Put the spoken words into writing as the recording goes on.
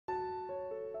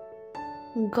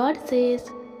God says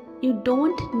you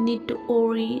don't need to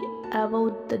worry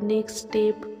about the next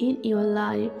step in your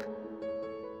life.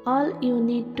 All you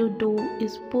need to do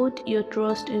is put your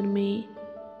trust in me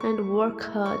and work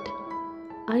hard.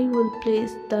 I will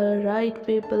place the right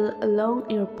people along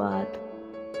your path.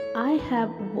 I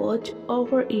have watched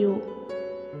over you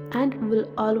and will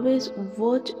always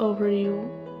watch over you.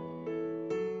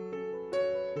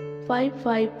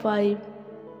 555.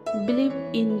 Believe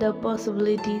in the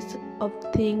possibilities of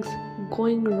things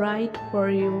going right for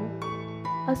you.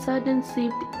 A sudden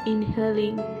shift in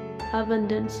healing,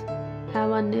 abundance,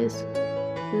 happiness,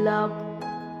 love,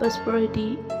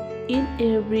 prosperity in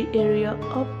every area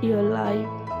of your life.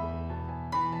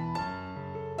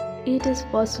 It is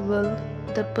possible,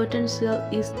 the potential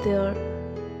is there.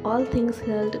 All things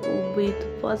held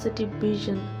with positive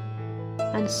vision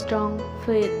and strong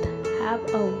faith have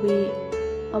a way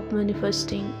of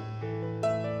manifesting.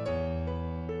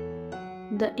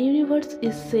 The universe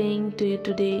is saying to you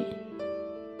today,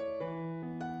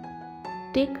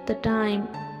 take the time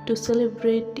to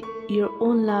celebrate your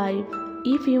own life.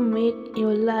 If you make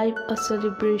your life a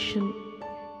celebration,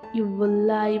 you will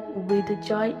live with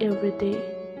joy every day.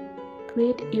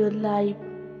 Create your life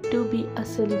to be a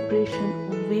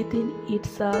celebration within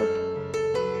itself.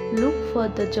 Look for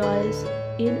the joys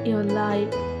in your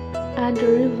life and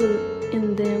revel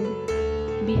in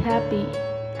them. Be happy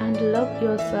and love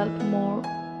yourself more.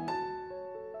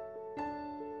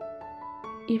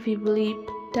 If you believe,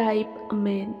 type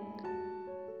Amen.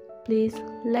 Please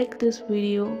like this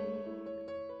video